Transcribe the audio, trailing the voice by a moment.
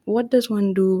what does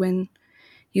one do when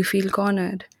you feel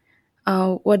cornered?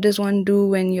 What does one do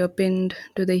when you're pinned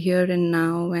to the here and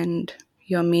now and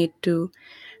you're made to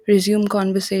resume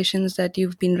conversations that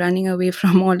you've been running away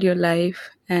from all your life,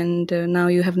 and now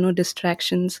you have no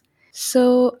distractions?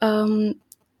 So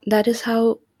that is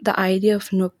how the idea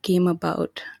of Nook came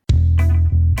about.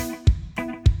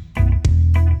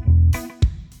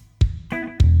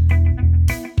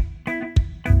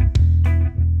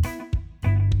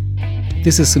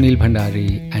 This is Sunil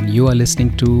Bhandari, and you are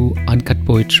listening to Uncut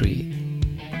Poetry.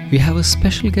 We have a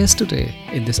special guest today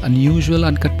in this unusual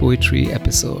Uncut Poetry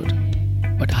episode,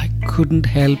 but I couldn't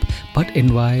help but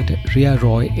invite Ria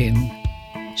Roy in.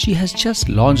 She has just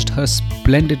launched her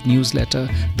splendid newsletter,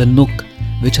 The Nook,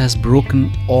 which has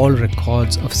broken all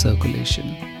records of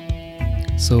circulation.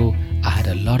 So I had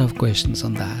a lot of questions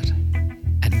on that.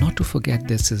 And not to forget,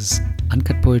 this is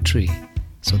Uncut Poetry,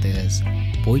 so there's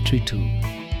poetry too.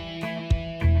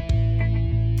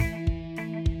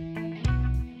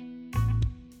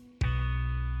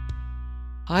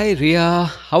 Hi Ria,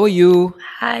 how are you?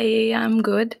 Hi, I'm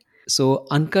good. So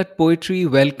Uncut Poetry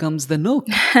welcomes the Nook.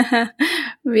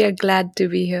 We are glad to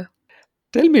be here.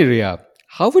 Tell me Ria,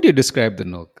 how would you describe the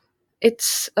Nook? It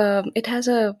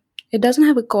doesn't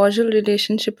have a causal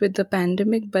relationship with the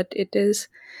pandemic, but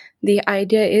the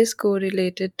idea is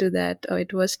correlated to that, or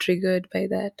it was triggered by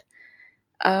that.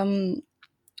 Um,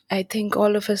 I think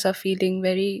all of us are feeling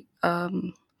very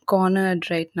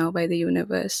cornered right now by the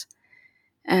universe.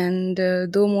 And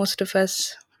though most of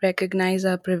us recognize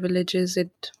our privileges,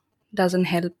 it doesn't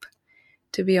help,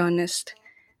 to be honest.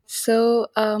 So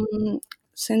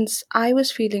since I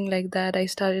was feeling like that, I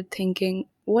started thinking,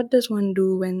 what does one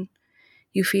do when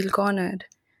you feel cornered?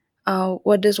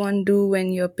 What does one do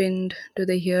when you're pinned to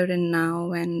the here and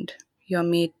now and you're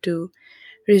made to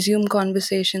resume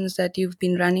conversations that you've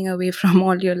been running away from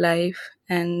all your life,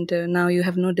 and now you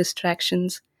have no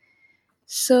distractions?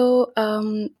 So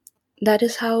that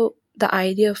is how the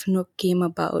idea of Nook came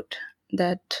about.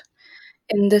 That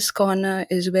in this corner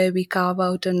is where we carve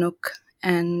out a nook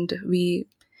and we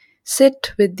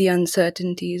sit with the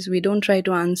uncertainties. We don't try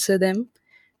to answer them,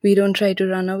 we don't try to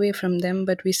run away from them,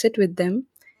 but we sit with them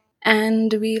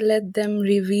and we let them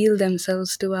reveal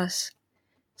themselves to us.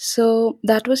 So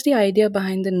that was the idea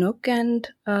behind the Nook, and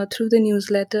through the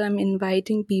newsletter, I'm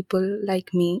inviting people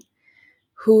like me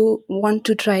who want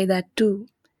to try that too.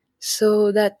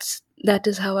 So that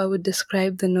is how I would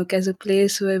describe the Nook, as a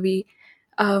place where we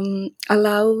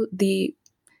allow the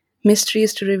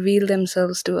mysteries to reveal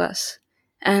themselves to us,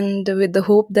 and with the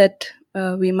hope that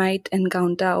we might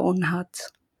encounter our own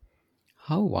hearts.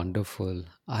 How wonderful.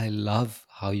 I love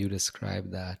how you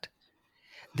describe that.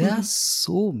 There are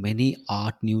so many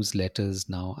art newsletters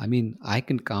now. I mean, I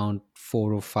can count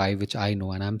four or five which I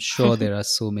know, and I'm sure there are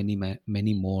so many,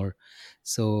 many more.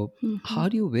 So, how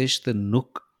do you wish the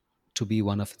Nook to be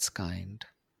one of its kind?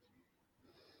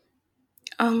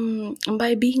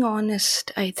 By being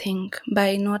honest, I think,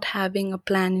 by not having a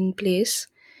plan in place,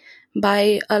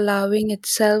 by allowing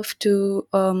itself to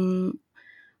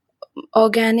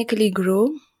organically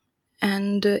grow,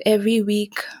 and every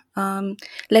week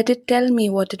let it tell me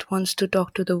what it wants to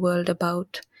talk to the world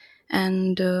about,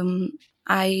 and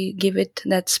I give it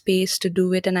that space to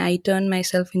do it, and I turn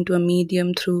myself into a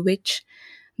medium through which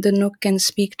the Nook can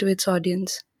speak to its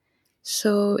audience.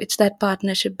 So it's that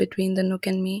partnership between the Nook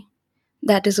and me.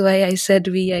 That is why I said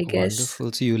we, I guess.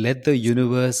 Wonderful. So, you let the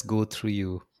universe go through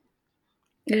you.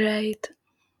 Right.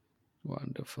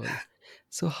 Wonderful.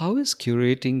 So, how is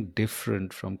curating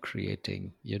different from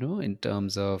creating, in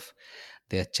terms of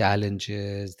their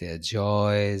challenges, their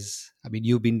joys? I mean,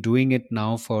 you've been doing it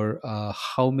now for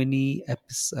how many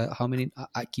episodes? How many?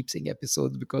 I keep saying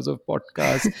episodes because of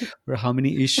podcasts. For how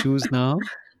many issues now?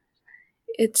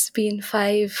 It's been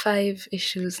five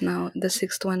issues now. The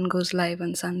sixth one goes live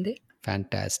on Sunday.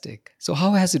 Fantastic. So,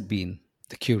 how has it been?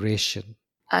 The curation.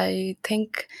 I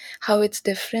think how it's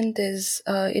different is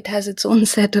it has its own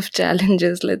set of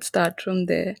challenges. Let's start from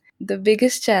there. The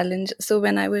biggest challenge. So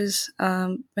when I was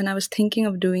thinking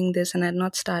of doing this and I had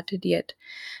not started yet,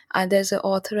 there's an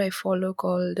author I follow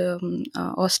called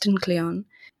Austin Kleon.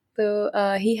 So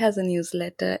he has a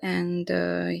newsletter, and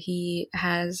he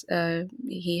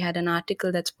had an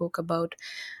article that spoke about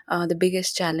the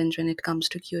biggest challenge when it comes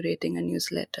to curating a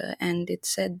newsletter, and it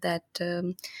said that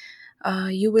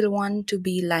you will want to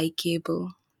be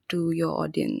likable to your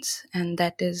audience, and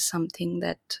that is something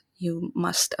that you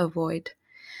must avoid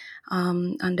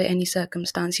under any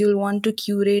circumstance. You'll want to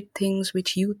curate things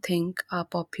which you think are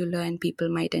popular and people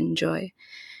might enjoy.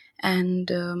 And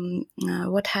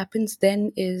what happens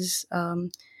then is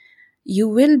you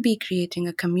will be creating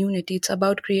a community. It's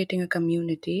about creating a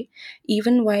community.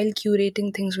 Even while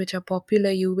curating things which are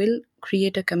popular, you will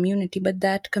create a community, but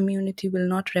that community will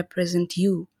not represent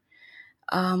you.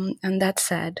 And that's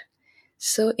sad.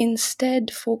 So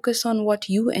instead, focus on what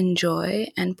you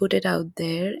enjoy and put it out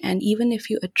there. And even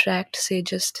if you attract, say,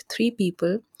 just three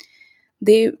people,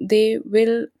 they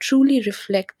will truly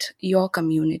reflect your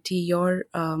community, your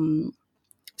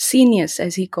Genius,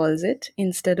 as he calls it,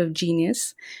 instead of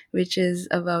genius, which is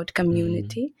about Mhm.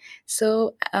 community.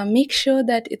 So make sure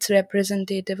that it's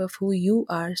representative of who you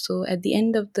are. So at the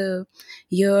end of the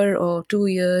year or 2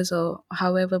 years or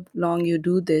however long you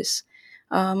do this,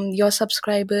 your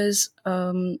subscribers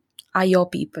are your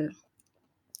people.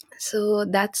 So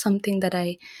that's something that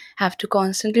I have to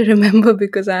constantly remember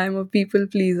because I am a people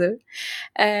pleaser.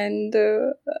 And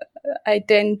I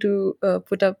tend to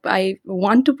I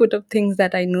want to put up things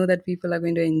that I know that people are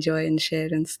going to enjoy and share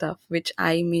and stuff, which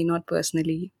I may not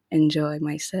personally enjoy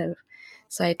myself.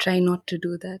 So I try not to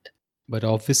do that. But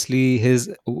obviously,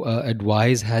 his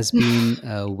advice has been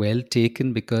well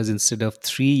taken, because instead of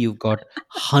three, you've got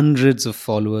hundreds of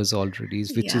followers already,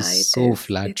 which is Yeah, it so is. It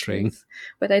flattering. is.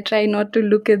 But I try not to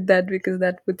look at that because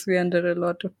that puts me under a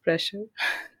lot of pressure.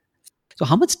 So,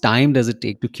 how much time does it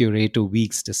take to curate a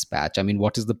week's dispatch? I mean,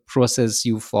 what is the process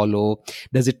you follow?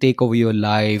 Does it take over your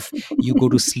life? You go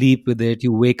to sleep with it,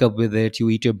 you wake up with it, you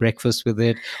eat your breakfast with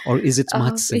it, or is it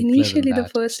much simpler than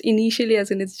that? Initially,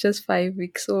 as in it's just 5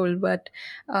 weeks old, but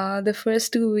the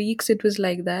first 2 weeks it was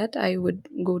like that. I would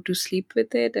go to sleep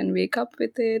with it and wake up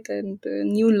with it, and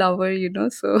new lover,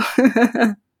 so.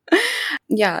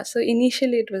 Yeah, so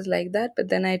initially it was like that, but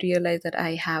then I realized that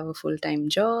I have a full time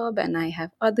job and I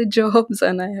have other jobs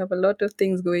and I have a lot of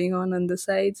things going on the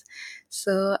sides.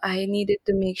 So I needed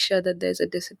to make sure that there's a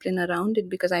discipline around it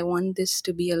because I want this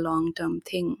to be a long term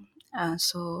thing.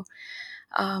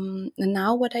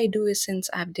 Now what I do is, since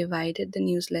I've divided the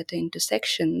newsletter into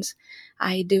sections,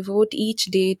 I devote each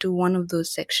day to one of those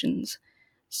sections.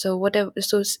 So whatever,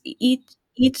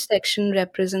 each section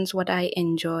represents what I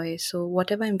enjoy. So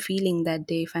whatever I'm feeling that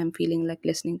day, if I'm feeling like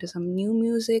listening to some new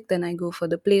music, then I go for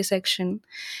the play section.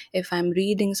 If I'm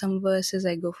reading some verses,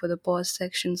 I go for the pause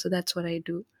section. So that's what I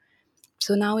do.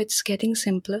 So now it's getting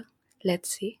simpler.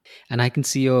 Let's see. And I can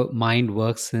see your mind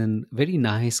works in very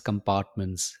nice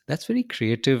compartments. That's very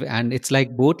creative. And it's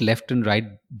like both left and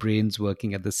right brains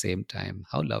working at the same time.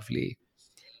 How lovely.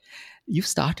 You've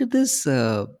started this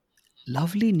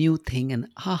lovely new thing, and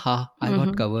haha, I got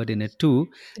Hmm. covered in it too,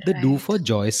 the Do Right. for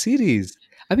Joy series.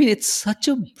 I mean, it's such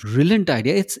a brilliant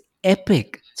idea. It's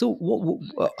epic. So,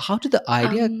 how did the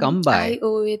idea come by? I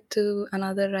owe it to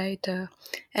another writer,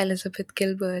 Elizabeth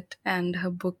Gilbert, and her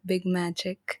book Big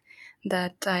Magic.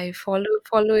 That I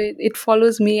follow it. It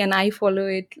follows me, and I follow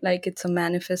it like it's a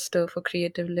manifesto for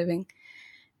creative living.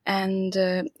 And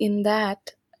in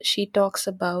that, she talks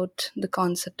about the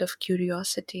concept of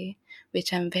curiosity,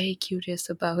 which I'm very curious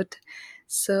about.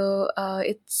 So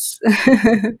it's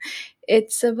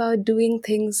it's about doing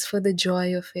things for the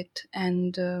joy of it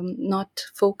and not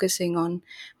focusing on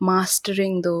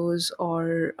mastering those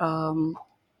or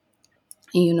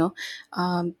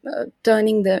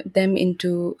turning them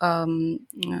into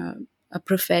a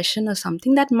profession or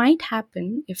something that might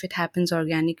happen if it happens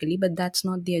organically, but that's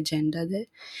not the agenda there.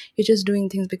 You're just doing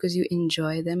things because you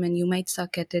enjoy them and you might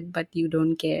suck at it but you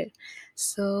don't care.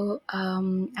 So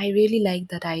I really like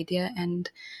that idea,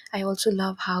 and I also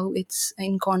love how it's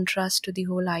in contrast to the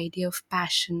whole idea of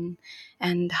passion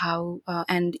and how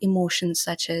and emotions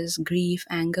such as grief,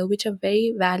 anger, which are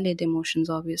very valid emotions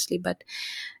obviously, but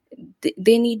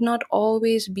they need not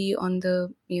always be on the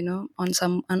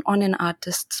on an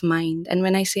artist's mind. And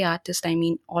when I say artist, I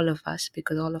mean all of us,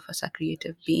 because all of us are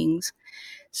creative beings.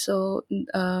 So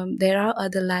there are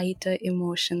other lighter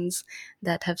emotions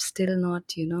that have still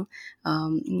not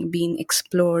been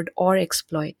explored or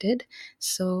exploited.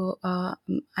 So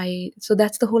so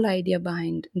that's the whole idea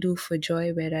behind Do for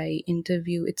Joy, where I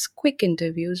interview, it's quick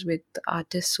interviews with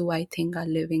artists who I think are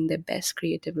living their best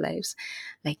creative lives,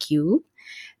 like you.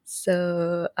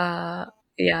 So,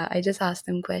 yeah, I just ask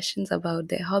them questions about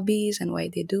their hobbies and why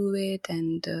they do it,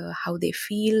 and how they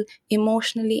feel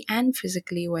emotionally and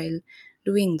physically while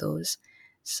doing those.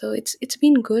 So it's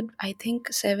been good. I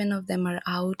think 7 of them are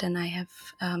out, and I have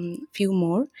few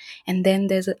more. And then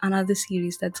there's another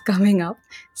series that's coming up.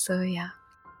 So yeah.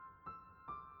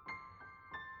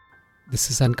 This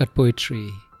is Uncut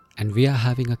Poetry, and we are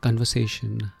having a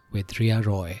conversation with Ria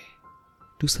Roy.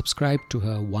 To subscribe to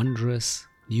her wondrous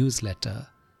newsletter,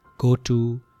 go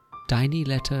to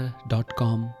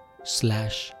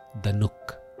tinyletter.com/the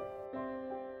nook.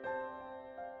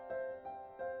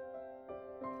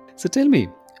 So tell me,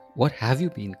 what have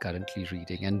you been currently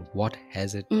reading and what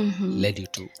has it Mhm. led you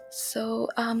to? So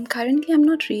currently, I'm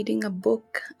not reading a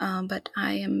book, but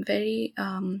I am very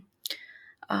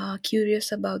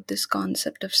curious about this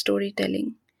concept of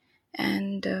storytelling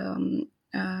and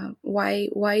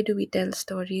why do we tell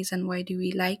stories and why do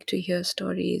we like to hear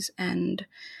stories and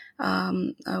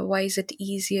why is it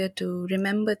easier to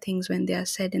remember things when they are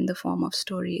said in the form of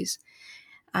stories,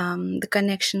 the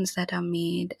connections that are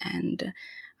made, and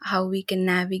how we can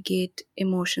navigate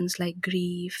emotions like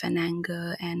grief and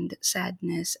anger and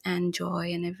sadness and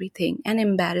joy and everything and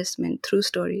embarrassment through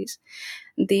stories.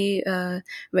 They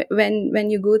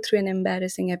when you go through an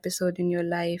embarrassing episode in your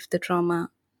life, the trauma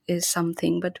is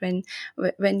something, but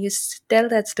when you tell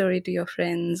that story to your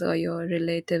friends or your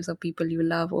relatives or people you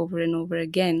love over and over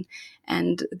again,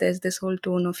 and there's this whole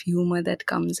tone of humor that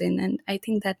comes in, and I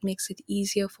think that makes it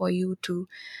easier for you to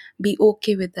be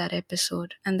okay with that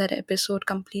episode, and that episode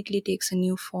completely takes a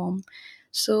new form.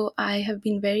 So I have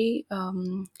been very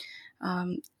um,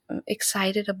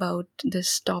 excited about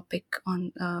this topic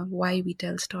on why we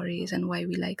tell stories and why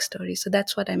we like stories. So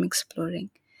that's what I'm exploring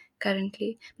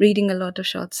currently. Reading a lot of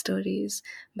short stories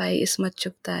by Ismat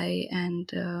Chugtai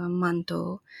and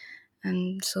Manto,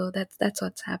 and so that's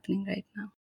what's happening right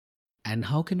now. And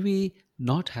how can we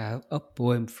not have a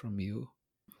poem from you?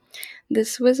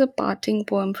 This was a parting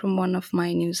poem from one of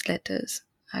my newsletters.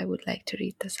 I would like to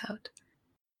read this out.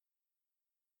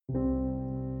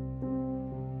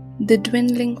 The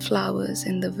dwindling flowers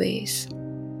in the vase,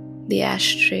 the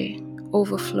ashtray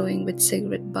overflowing with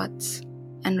cigarette butts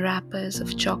and wrappers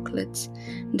of chocolates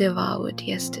devoured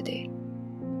yesterday,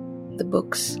 the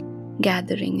books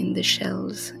gathering in the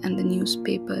shelves and the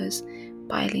newspapers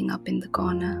piling up in the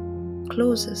corner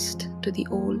closest to the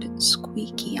old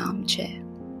squeaky armchair,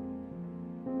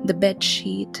 the bed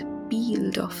sheet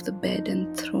peeled off the bed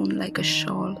and thrown like a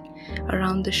shawl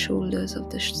around the shoulders of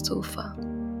the sofa,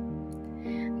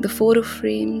 the photo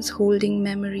frames holding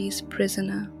memories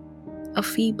prisoner, a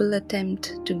feeble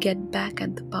attempt to get back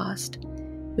at the past,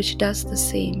 which does the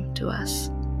same to us.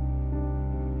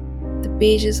 The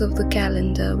pages of the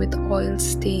calendar with oil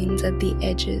stains at the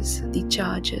edges, the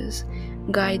charges,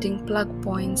 guiding plug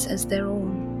points as their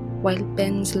own, while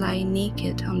pens lie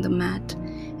naked on the mat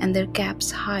and their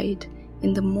caps hide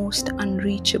in the most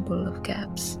unreachable of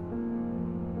gaps.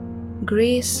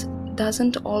 Grace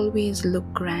doesn't always look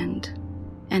grand,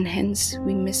 and hence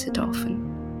we miss it often.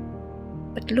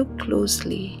 But look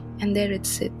closely, and there it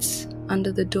sits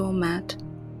under the doormat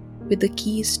with the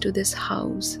keys to this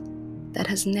house that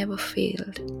has never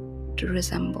failed to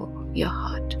resemble your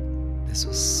heart. This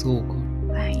was so good.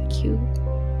 Thank you.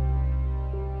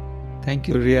 Thank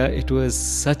you, Ria. It was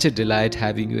such a delight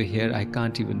having you here. I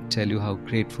can't even tell you how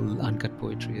grateful Uncut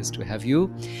Poetry is to have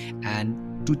you. And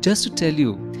just to tell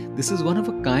you, this is one of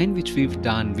a kind which we've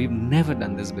done. We've never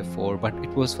done this before, but it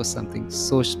was for something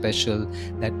so special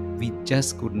that we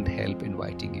just couldn't help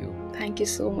inviting you. Thank you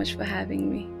so much for having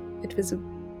me. It was a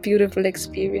beautiful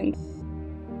experience.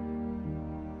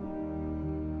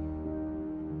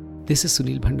 This is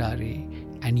Sunil Bhandari,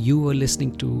 and you were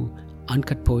listening to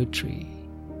Uncut Poetry.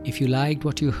 If you liked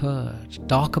what you heard,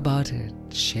 talk about it,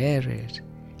 share it,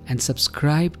 and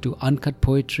subscribe to Uncut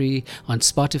Poetry on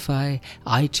Spotify,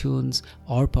 iTunes,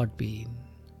 or Podbean.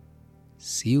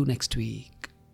 See you next week.